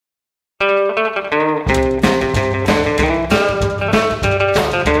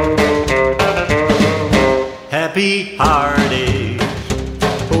happy heartaches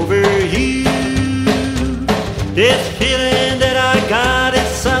over you. This feeling that I got is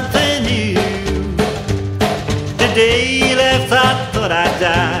something new. The day you left I thought I'd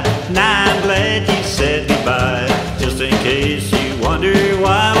die. Now I'm glad you said goodbye. Just in case you wonder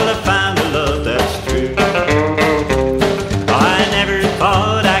why, well, I found a love that's true. I never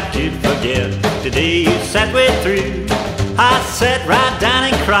thought I could forget the day you sat way through. I sat right down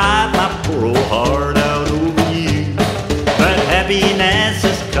and cried my poor old heart out over you. But happiness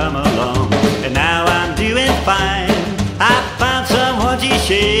has come along, and now I'm doing fine. I found someone to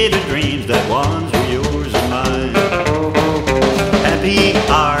share the dreams that once were yours and mine. Happy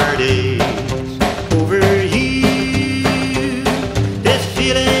heartaches over you. This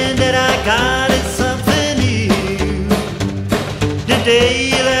feeling that I got is something new. The day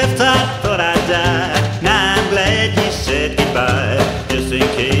you left I thought I'd die. Now I'm glad you said goodbye. Just in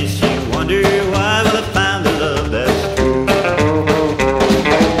case you wonder why, well, I found a love that's true.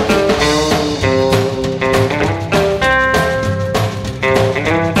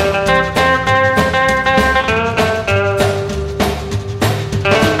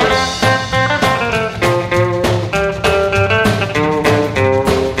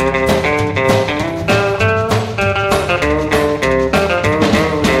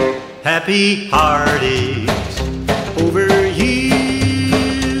 Happy heartaches over you.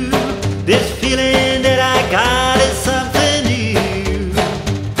 This feeling that I got is something new.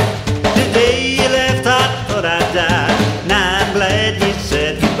 The day you left I thought I'd die. Now I'm glad you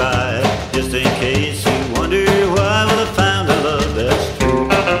said goodbye. Just in case you wonder why, well, I found a love that's true.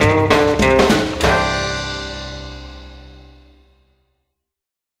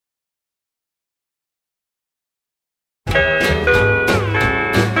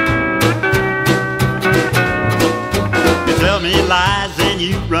 Tell me lies and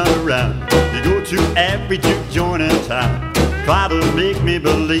you run around. You go to every juke joint in town. Try to make me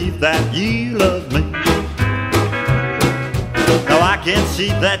believe that you love me. Now I can see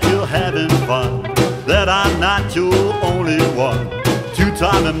that you're having fun, that I'm not your only one.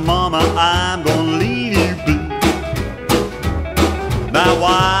 Two-timing mama, I'm gonna leave you be. Now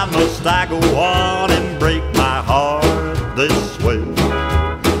why must I go on and break my heart this way?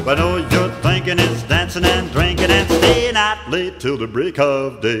 But all you're thinking is dancing and drinking and staying out late till the break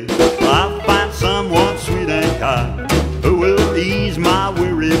of day. I'll find someone sweet and kind who will ease my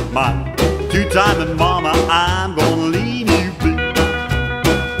weary mind. Two-timing mama, I'm gonna leave you be.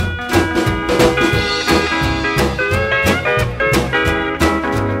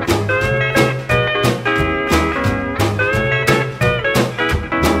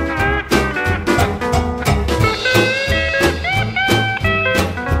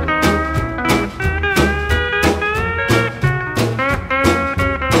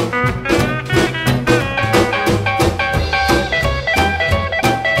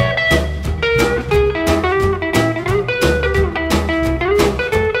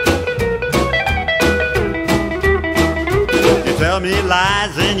 Tell me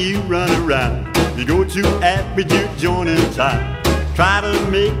lies and you run around. You go to every juke joint in town. Try to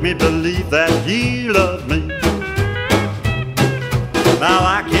make me believe that you love me. Now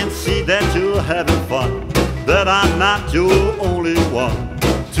I can see that you're having fun, that I'm not your only one.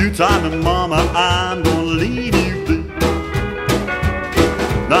 Two-timing mama, I'm gonna leave you be.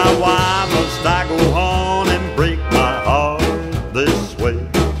 Now why must I go on and break my heart this way?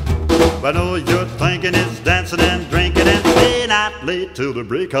 But all you're thinking is dancing and drinking and staying out late till the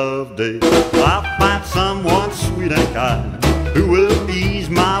break of day. I'll find someone sweet and kind who will ease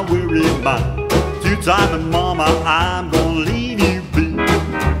my weary mind. Two-timing mama, I'm gonna leave you be.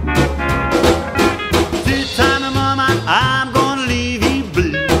 Two-timing mama, I'm gonna leave you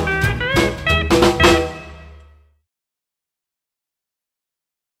be.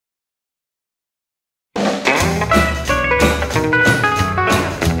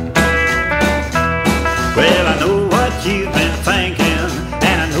 Well, I know what you've been thinking,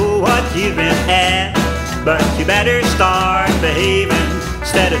 and I know what you've been at, but you better start behaving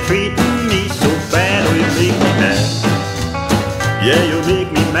instead of treating me so bad, or you'll make me mad. Yeah, you'll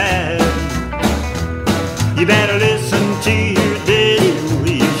make me mad. You better listen to your daddy,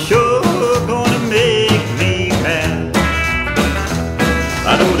 he's sure gonna make me mad.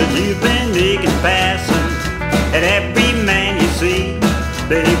 I know that you've been making passes at every man you see.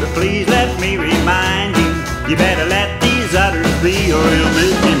 Baby, please let me remind you, you better let these others be, or you'll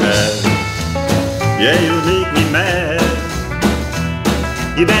make me mad. Yeah, you'll make me mad.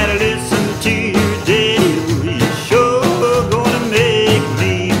 You better listen to your daddy, he's sure gonna make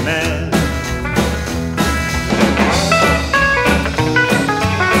me mad.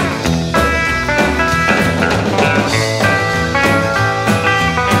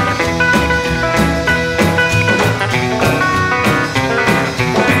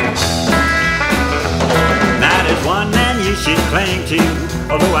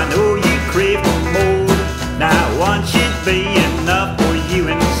 although I know you crave for more. Now one should be enough for you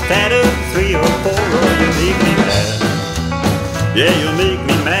instead of 3 or 4, or you make me mad. Yeah, you'll make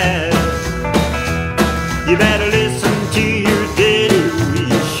me mad. You better listen to your daddy,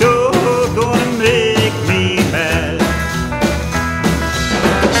 he's sure gonna make me mad.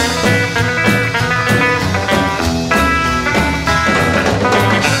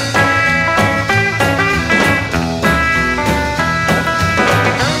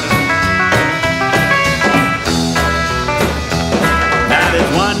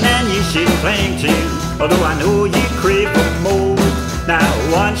 Cling to, although I know you crave for more. Now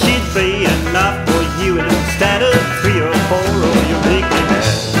one should be enough for you instead of 3 or 4, or you'll make me mad.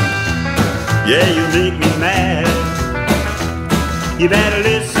 Yeah, you'll make me mad. You better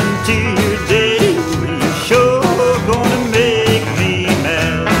listen to your daddy, he's sure gonna make me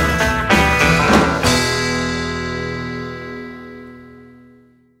mad.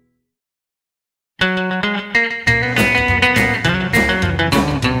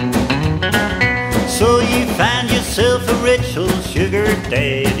 So you find yourself a rich old sugar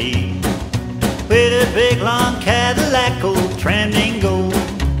daddy with a big long Cadillac, old trimmed in gold.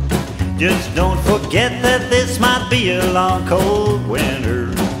 Just don't forget that this might be a long cold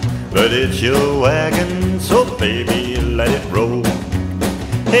winter, but it's your wagon, so baby let it roll.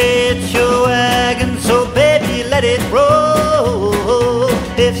 It's your wagon, so baby let it roll.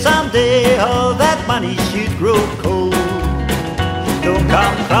 If someday all that money should grow cold, don't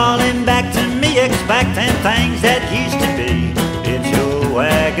come crawling back to me expecting things that used to be. It's your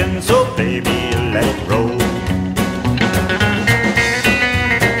wagon, so baby let it roll.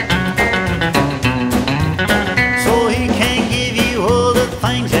 So he can give you all the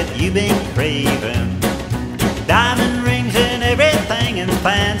things that you've been craving, diamond rings and everything and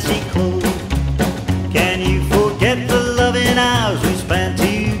fancy clothes. Can you forget the loving hours we spent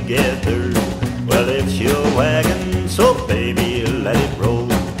together? Well, it's your wagon, so baby let it roll.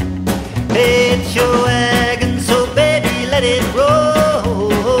 It's your wagon, so baby let it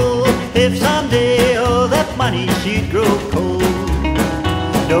roll. If someday all that money should grow cold,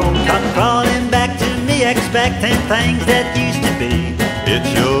 don't come crawling back to me expecting things that used to be.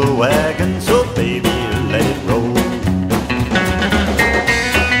 It's your wagon,